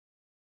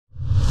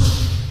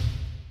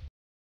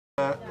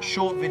A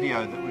short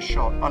video that was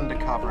shot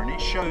undercover, and it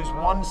shows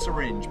one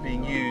syringe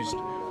being used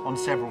on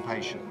several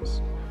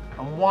patients.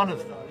 And one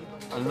of them,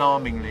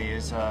 alarmingly,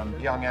 is a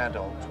young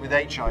adult with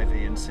HIV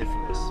and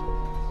syphilis.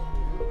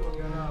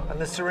 And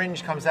the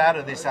syringe comes out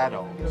of this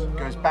adult,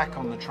 goes back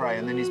on the tray,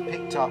 and then is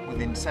picked up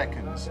within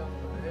seconds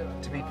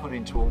to be put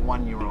into a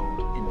 1-year-old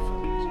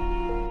infant.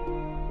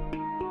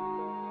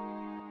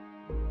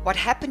 What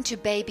happened to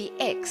baby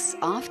X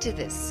after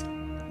this?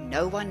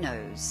 No one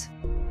knows.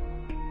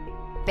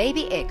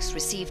 Baby X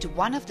received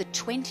one of the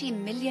 20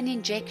 million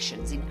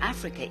injections in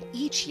Africa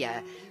each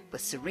year with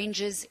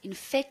syringes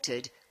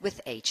infected with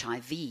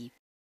HIV.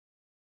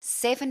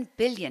 7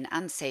 billion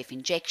unsafe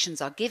injections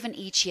are given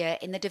each year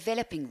in the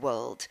developing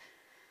world.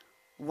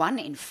 1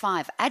 in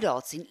 5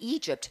 adults in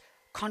Egypt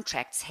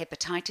contracts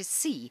hepatitis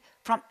C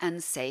from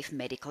unsafe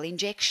medical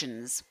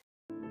injections.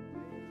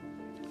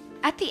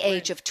 At the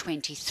age of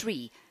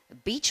 23,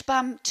 beach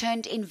bum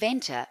turned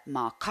inventor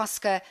Mark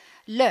Koska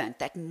learned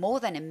that more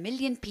than 1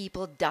 million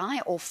people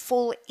die or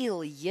fall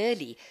ill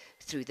yearly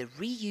through the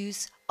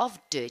reuse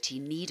of dirty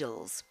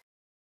needles.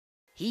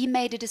 He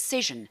made a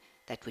decision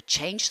that would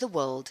change the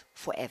world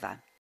forever.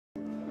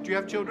 Do you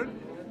have children?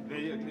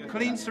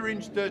 Clean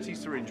syringe, dirty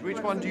syringe. Which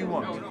one do you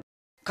want?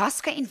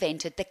 Koska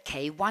invented the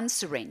K1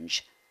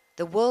 syringe,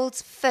 the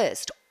world's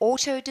first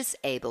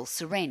auto-disable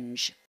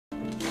syringe.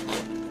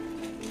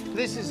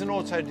 This is an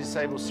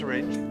auto-disable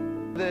syringe.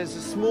 There's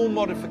a small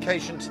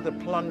modification to the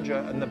plunger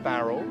and the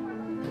barrel,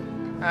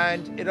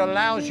 and it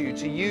allows you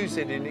to use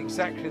it in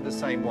exactly the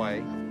same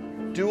way,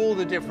 do all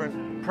the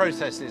different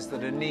processes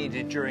that are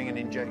needed during an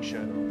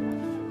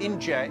injection,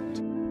 inject,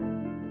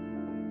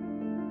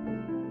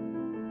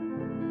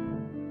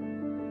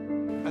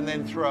 and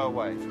then throw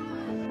away.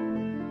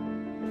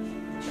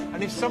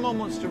 And if someone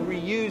wants to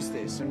reuse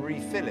this and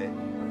refill it,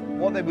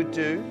 what they would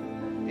do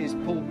is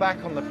pull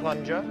back on the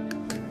plunger.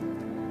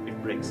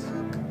 It breaks,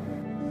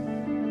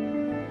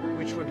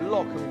 which would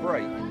lock and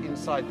break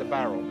inside the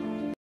barrel.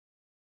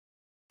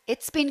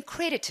 It's been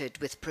credited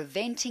with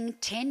preventing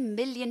 10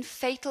 million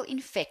fatal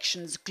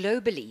infections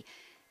globally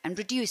and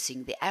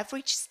reducing the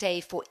average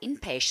stay for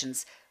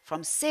inpatients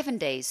from 7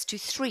 days to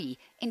 3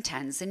 in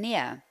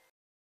Tanzania.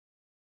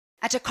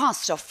 At a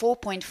cost of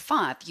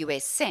 4.5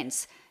 US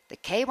cents, the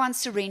K1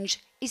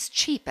 syringe is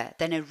cheaper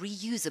than a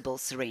reusable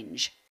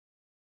syringe.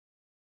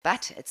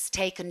 But it's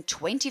taken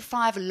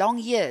 25 long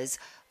years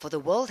for the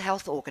World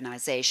Health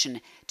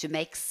Organization to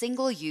make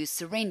single-use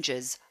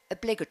syringes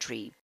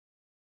obligatory.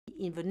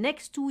 In the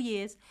next 2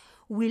 years,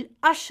 we'll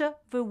usher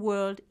the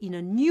world in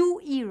a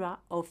new era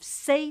of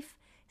safe,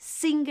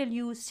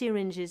 single-use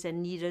syringes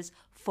and needles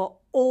for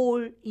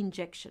all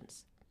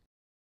injections.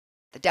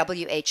 The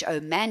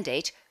WHO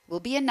mandate will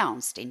be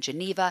announced in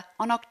Geneva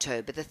on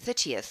October the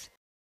 30th.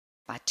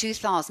 By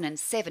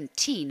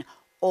 2017,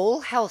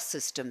 all health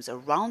systems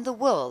around the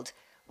world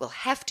will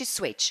have to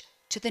switch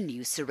to the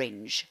new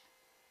syringe.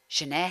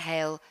 Shanae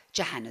Hale,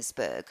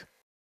 Johannesburg.